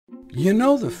You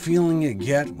know the feeling you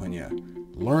get when you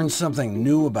learn something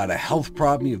new about a health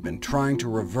problem you've been trying to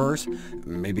reverse?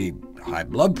 Maybe high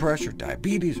blood pressure,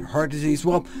 diabetes, or heart disease?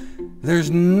 Well,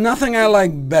 there's nothing I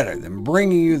like better than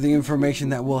bringing you the information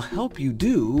that will help you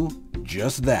do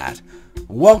just that.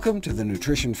 Welcome to the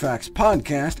Nutrition Facts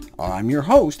podcast. I'm your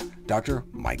host, Dr.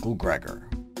 Michael Greger.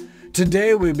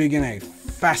 Today we begin a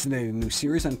fascinating new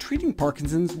series on treating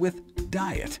Parkinson's with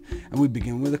diet. And we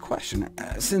begin with a question.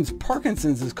 Since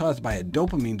Parkinson's is caused by a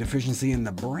dopamine deficiency in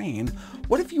the brain,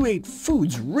 what if you ate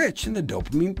foods rich in the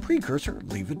dopamine precursor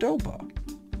levodopa?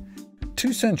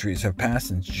 2 centuries have passed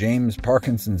since James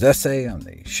Parkinson's essay on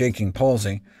the shaking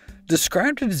palsy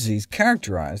described a disease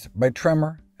characterized by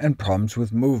tremor and problems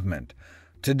with movement.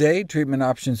 Today, treatment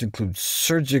options include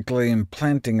surgically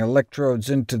implanting electrodes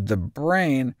into the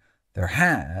brain. There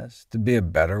has to be a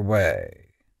better way.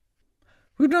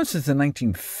 We've known since the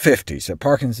 1950s that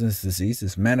Parkinson's disease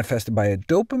is manifested by a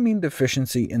dopamine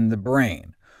deficiency in the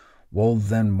brain. Well,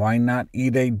 then why not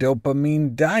eat a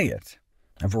dopamine diet?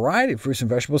 A variety of fruits and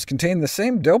vegetables contain the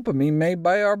same dopamine made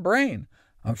by our brain.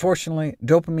 Unfortunately,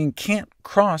 dopamine can't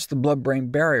cross the blood-brain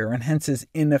barrier, and hence is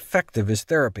ineffective as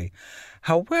therapy.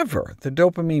 However, the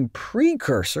dopamine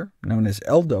precursor, known as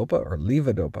L-dopa or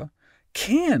levodopa,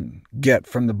 can get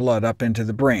from the blood up into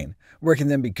the brain, where it can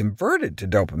then be converted to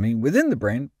dopamine within the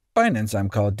brain by an enzyme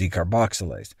called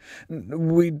decarboxylase.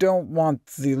 We don't want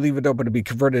the levodopa to be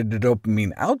converted to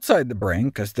dopamine outside the brain,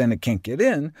 because then it can't get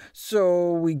in,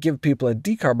 so we give people a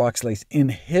decarboxylase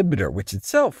inhibitor, which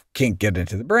itself can't get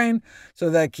into the brain, so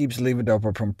that keeps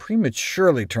levodopa from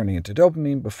prematurely turning into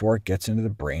dopamine before it gets into the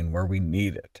brain where we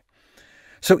need it.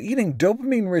 So eating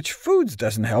dopamine-rich foods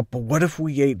doesn't help, but what if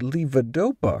we ate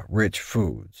levodopa-rich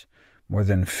foods? More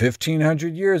than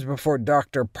 1,500 years before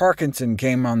Dr. Parkinson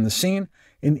came on the scene,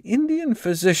 an Indian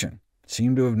physician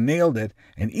seemed to have nailed it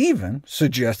and even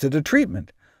suggested a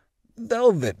treatment: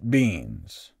 velvet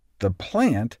beans, the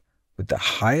plant with the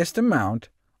highest amount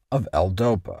of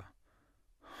L-dopa.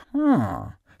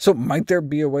 So might there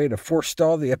be a way to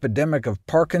forestall the epidemic of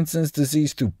Parkinson's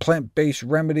disease through plant-based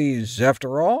remedies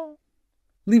after all?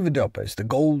 Levodopa is the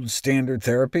gold standard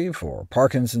therapy for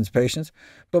Parkinson's patients,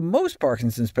 but most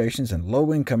Parkinson's patients in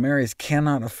low-income areas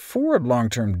cannot afford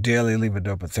long-term daily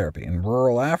levodopa therapy. In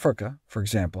rural Africa, for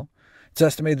example, it's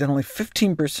estimated that only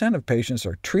 15% of patients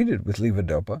are treated with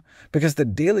levodopa, because the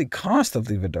daily cost of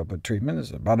levodopa treatment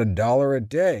is about $1 a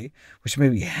day, which may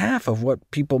be half of what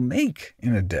people make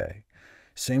in a day.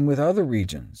 Same with other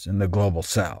regions in the global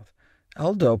south.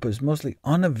 L-dopa is mostly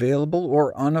unavailable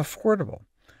or unaffordable,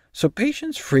 so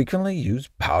patients frequently use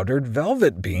powdered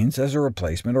velvet beans as a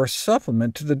replacement or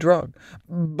supplement to the drug.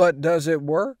 But does it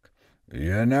work?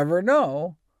 You never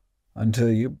know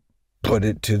until you put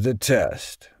it to the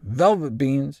test. Velvet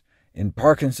beans in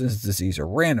Parkinson's disease, a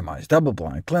randomized,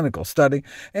 double-blind clinical study,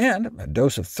 and a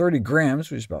dose of 30 grams,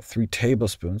 which is about 3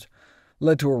 tablespoons,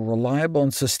 led to a reliable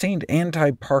and sustained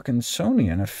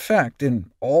anti-Parkinsonian effect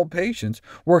in all patients,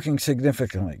 working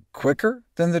significantly quicker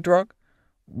than the drug,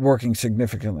 working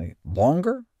significantly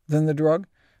longer than the drug,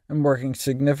 and working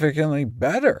significantly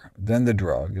better than the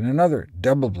drug in another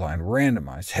double-blind,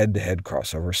 randomized, head-to-head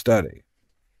crossover study.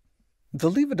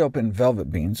 The levodopa in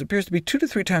velvet beans appears to be 2 to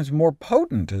 3 times more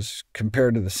potent as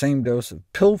compared to the same dose of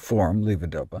pill-form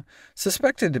levodopa,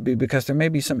 suspected to be because there may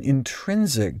be some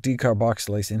intrinsic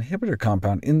decarboxylase inhibitor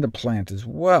compound in the plant as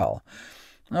well.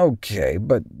 OK,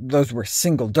 but those were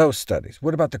single-dose studies.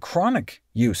 What about the chronic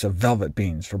use of velvet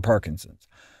beans for Parkinson's?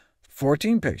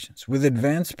 14 patients with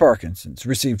advanced Parkinson's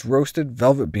received roasted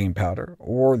velvet bean powder,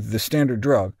 or the standard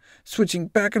drug, switching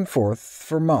back and forth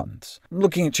for months,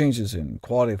 looking at changes in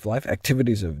quality of life,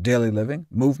 activities of daily living,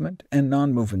 movement and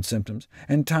non-movement symptoms,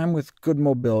 and time with good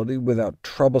mobility without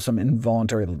troublesome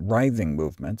involuntary writhing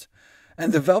movements.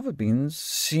 And the velvet beans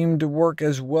seemed to work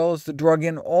as well as the drug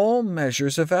in all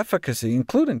measures of efficacy,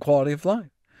 including quality of life.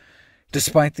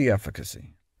 Despite the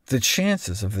efficacy, the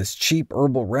chances of this cheap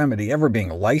herbal remedy ever being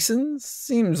licensed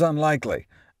seems unlikely,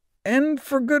 and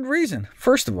for good reason.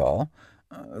 First of all,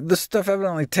 the stuff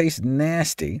evidently tastes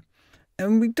nasty,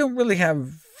 and we don't really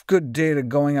have good data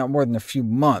going out more than a few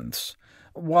months.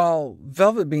 While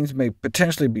velvet beans may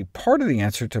potentially be part of the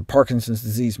answer to Parkinson's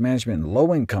disease management in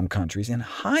low-income countries, in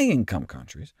high-income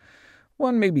countries,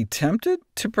 one may be tempted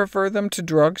to prefer them to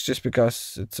drugs just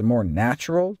because it's a more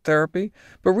natural therapy,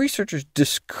 but researchers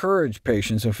discourage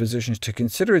patients and physicians to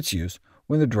consider its use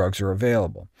when the drugs are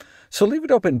available. So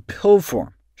levodopa in pill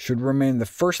form should remain the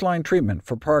first-line treatment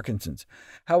for Parkinson's.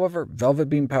 However, velvet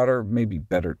bean powder may be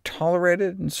better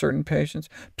tolerated in certain patients.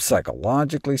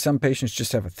 Psychologically, some patients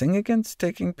just have a thing against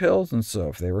taking pills, and so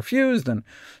if they refuse, then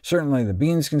certainly the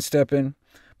beans can step in.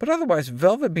 But otherwise,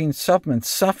 velvet bean supplements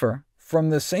suffer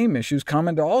from the same issues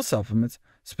common to all supplements,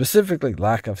 specifically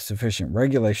lack of sufficient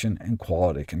regulation and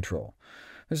quality control.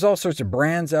 There's all sorts of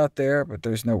brands out there, but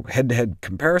there's no head-to-head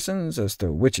comparisons as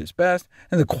to which is best,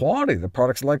 and the quality of the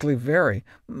products likely vary.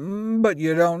 But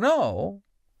you don't know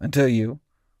until you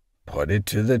put it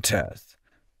to the test.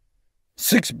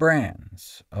 6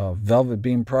 brands of velvet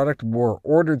bean product were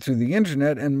ordered through the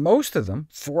internet, and most of them,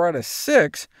 4 out of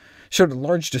 6, showed a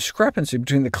large discrepancy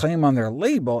between the claim on their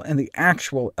label and the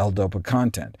actual L-DOPA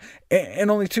content, and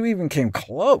only 2 even came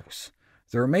close.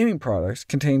 The remaining products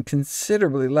contained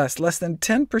considerably less than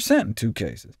 10% in 2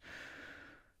 cases.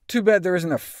 Too bad there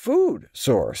isn't a food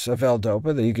source of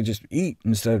L-DOPA that you could just eat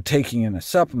instead of taking in a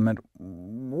supplement.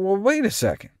 Well, wait a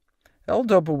second.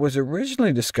 L-DOPA was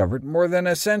originally discovered more than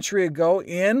a century ago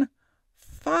in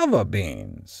fava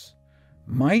beans.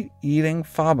 Might eating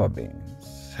fava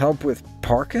beans help with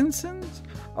Parkinson's?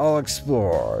 I'll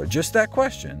explore just that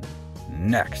question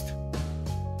next.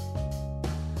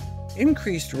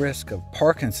 Increased risk of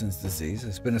Parkinson's disease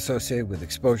has been associated with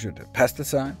exposure to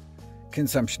pesticides,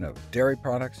 consumption of dairy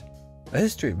products, a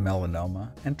history of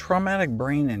melanoma, and traumatic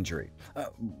brain injury.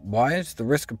 Why is the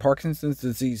risk of Parkinson's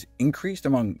disease increased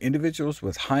among individuals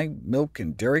with high milk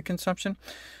and dairy consumption?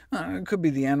 It could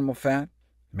be the animal fat,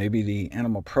 maybe the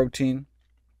animal protein.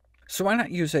 So why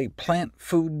not use a plant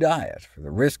food diet for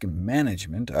the risk and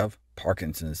management of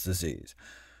Parkinson's disease?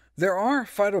 There are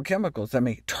phytochemicals that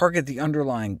may target the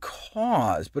underlying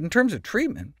cause, but in terms of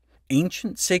treatment,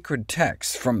 ancient sacred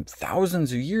texts from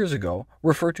thousands of years ago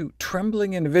refer to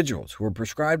trembling individuals who were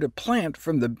prescribed a plant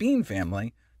from the bean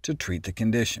family to treat the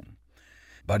condition.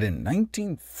 But in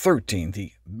 1913,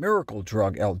 the miracle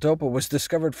drug L-DOPA was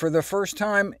discovered for the first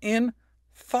time in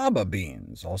fava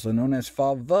beans, also known as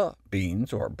fava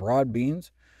beans or broad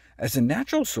beans, as a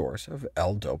natural source of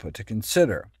L-DOPA to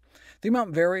consider. The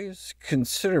amount varies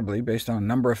considerably based on a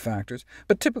number of factors,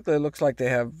 but typically it looks like they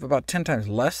have about 10 times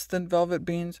less than velvet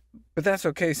beans. But that's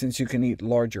OK since you can eat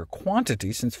larger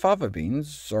quantities, since fava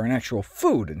beans are an actual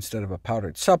food instead of a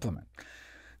powdered supplement.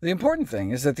 The important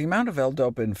thing is that the amount of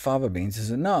L-DOPA in fava beans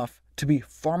is enough to be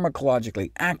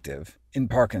pharmacologically active in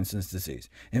Parkinson's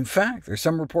disease. In fact, there are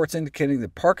some reports indicating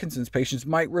that Parkinson's patients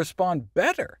might respond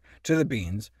better to the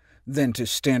beans than to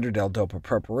standard L-DOPA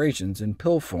preparations in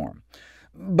pill form.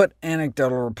 But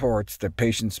anecdotal reports that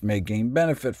patients may gain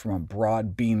benefit from a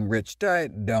broad bean-rich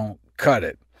diet don't cut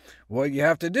it. What you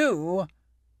have to do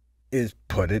is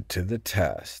put it to the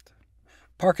test.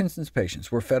 Parkinson's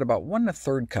patients were fed about 1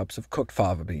 1/3 cups of cooked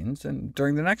fava beans, and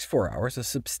during the next 4 hours a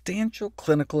substantial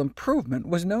clinical improvement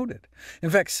was noted.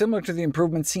 In fact, similar to the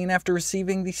improvement seen after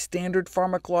receiving the standard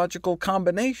pharmacological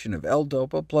combination of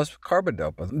L-DOPA plus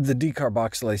carbidopa, the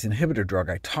decarboxylase inhibitor drug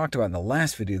I talked about in the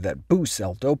last video that boosts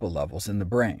L-DOPA levels in the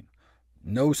brain.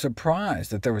 No surprise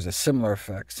that there was a similar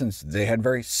effect, since they had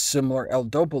very similar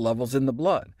L-DOPA levels in the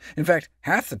blood. In fact,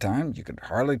 half the time you could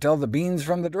hardly tell the beans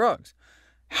from the drugs.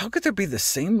 How could there be the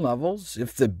same levels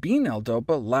if the bean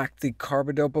L-DOPA lacked the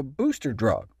carbidopa booster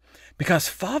drug? Because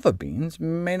fava beans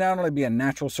may not only be a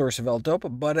natural source of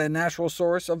L-DOPA, but a natural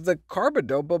source of the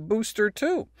carbidopa booster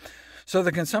too. So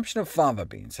the consumption of fava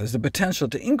beans has the potential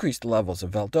to increase the levels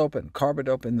of L-DOPA and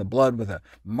carbidopa in the blood, with a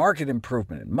marked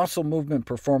improvement in muscle movement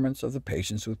performance of the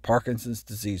patients with Parkinson's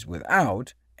disease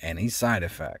without any side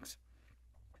effects.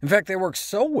 In fact, they work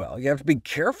so well you have to be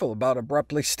careful about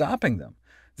abruptly stopping them.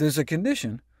 There's a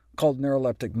condition called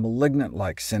neuroleptic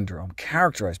malignant-like syndrome,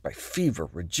 characterized by fever,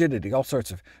 rigidity, all sorts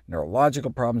of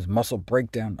neurological problems, muscle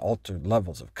breakdown, altered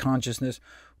levels of consciousness,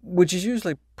 which is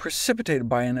usually precipitated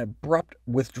by an abrupt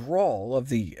withdrawal of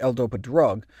the L-DOPA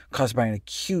drug caused by an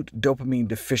acute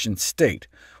dopamine-deficient state.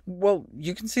 Well,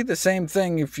 you can see the same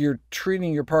thing if you're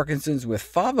treating your Parkinson's with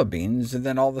fava beans and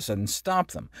then all of a sudden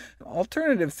stop them.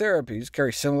 Alternative therapies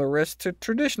carry similar risks to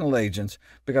traditional agents,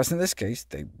 because in this case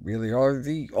they really are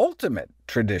the ultimate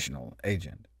traditional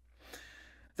agent.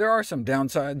 There are some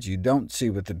downsides you don't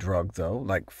see with the drug, though,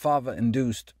 like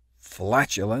fava-induced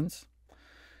flatulence.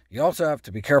 You also have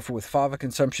to be careful with fava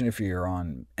consumption if you're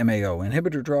on MAO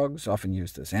inhibitor drugs, often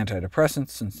used as antidepressants,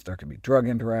 since there can be drug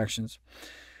interactions.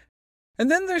 And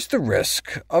then there's the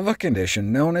risk of a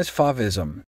condition known as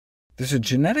favism. There's a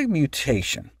genetic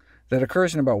mutation that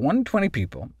occurs in about 1 in 20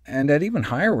 people, and at even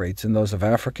higher rates in those of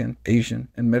African, Asian,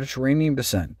 and Mediterranean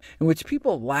descent, in which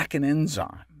people lack an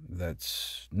enzyme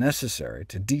that's necessary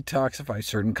to detoxify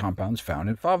certain compounds found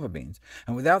in fava beans.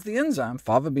 And without the enzyme,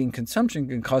 fava bean consumption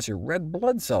can cause your red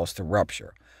blood cells to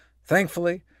rupture.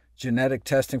 Thankfully, genetic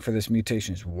testing for this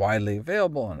mutation is widely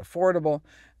available and affordable,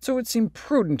 So it seemed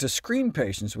prudent to screen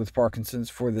patients with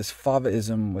Parkinson's for this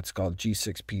favaism, what's called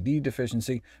G6PD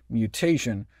deficiency,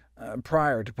 mutation,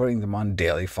 prior to putting them on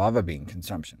daily fava bean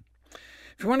consumption.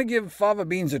 If you want to give fava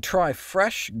beans a try,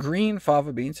 fresh, green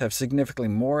fava beans have significantly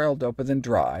more L-dopa than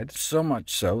dried, so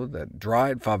much so that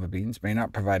dried fava beans may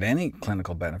not provide any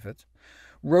clinical benefits.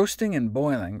 Roasting and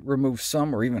boiling remove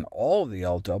some or even all of the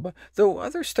L-dopa, though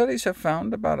other studies have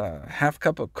found about a half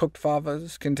cup of cooked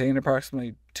favas contain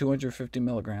approximately 250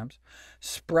 milligrams.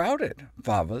 Sprouted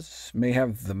favas may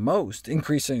have the most,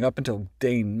 increasing up until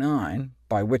day 9,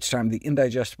 by which time the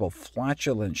indigestible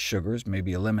flatulent sugars may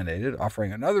be eliminated,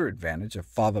 offering another advantage of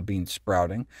fava bean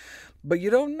sprouting. But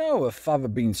you don't know if fava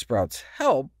bean sprouts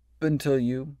help until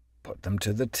you put them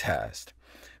to the test.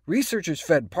 Researchers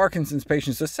fed Parkinson's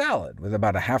patients a salad with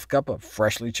about a half cup of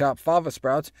freshly chopped fava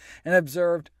sprouts and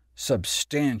observed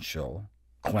substantial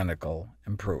clinical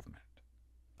improvement.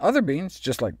 Other beans,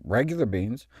 just like regular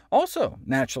beans, also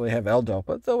naturally have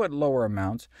L-dopa, though at lower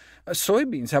amounts.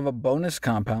 Soybeans have a bonus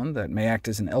compound that may act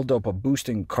as an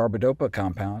L-dopa-boosting carbidopa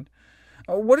compound.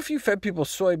 What if you fed people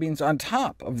soybeans on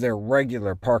top of their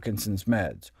regular Parkinson's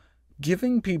meds?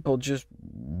 Giving people just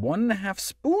 1.5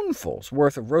 spoonfuls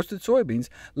worth of roasted soybeans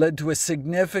led to a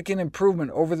significant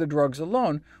improvement over the drugs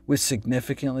alone, with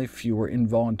significantly fewer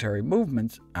involuntary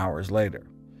movements hours later.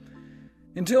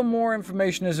 Until more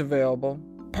information is available,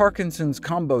 Parkinson's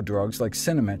combo drugs like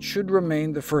Sinemet should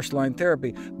remain the first-line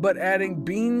therapy, but adding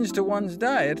beans to one's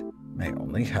diet may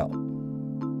only help.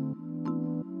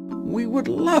 We would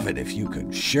love it if you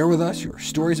could share with us your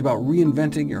stories about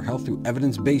reinventing your health through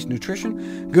evidence-based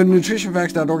nutrition. Go to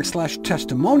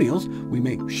NutritionFacts.org/testimonials. We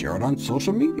may share it on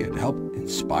social media to help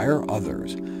inspire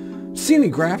others. See any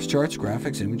graphs, charts,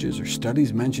 graphics, images, or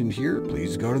studies mentioned here,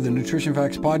 please go to the Nutrition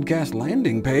Facts podcast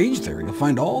landing page. There you'll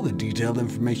find all the detailed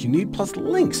information you need, plus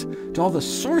links to all the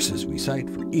sources we cite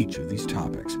for each of these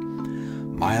topics.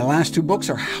 My last 2 books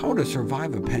are How to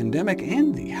Survive a Pandemic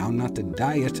and the How Not to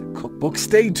Diet cookbook.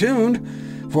 Stay tuned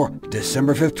for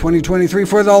December 5th, 2023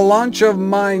 for the launch of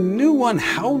my new one,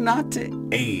 How Not to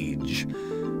Age.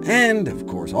 And, of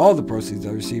course, all the proceeds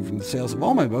I receive from the sales of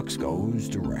all my books goes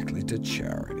directly to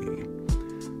charity.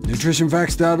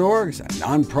 NutritionFacts.org is a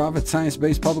non-profit,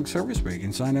 science-based public service where you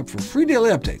can sign up for free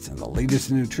daily updates on the latest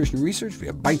in nutrition research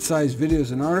via bite-sized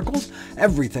videos and articles.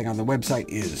 Everything on the website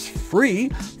is free.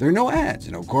 There are no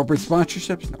ads, no corporate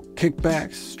sponsorships, no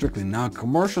kickbacks, strictly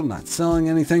non-commercial, not selling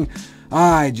anything.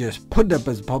 I just put it up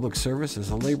as a public service, as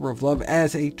a labor of love,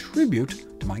 as a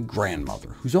tribute to my grandmother,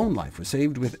 whose own life was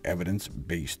saved with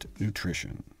evidence-based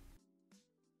nutrition.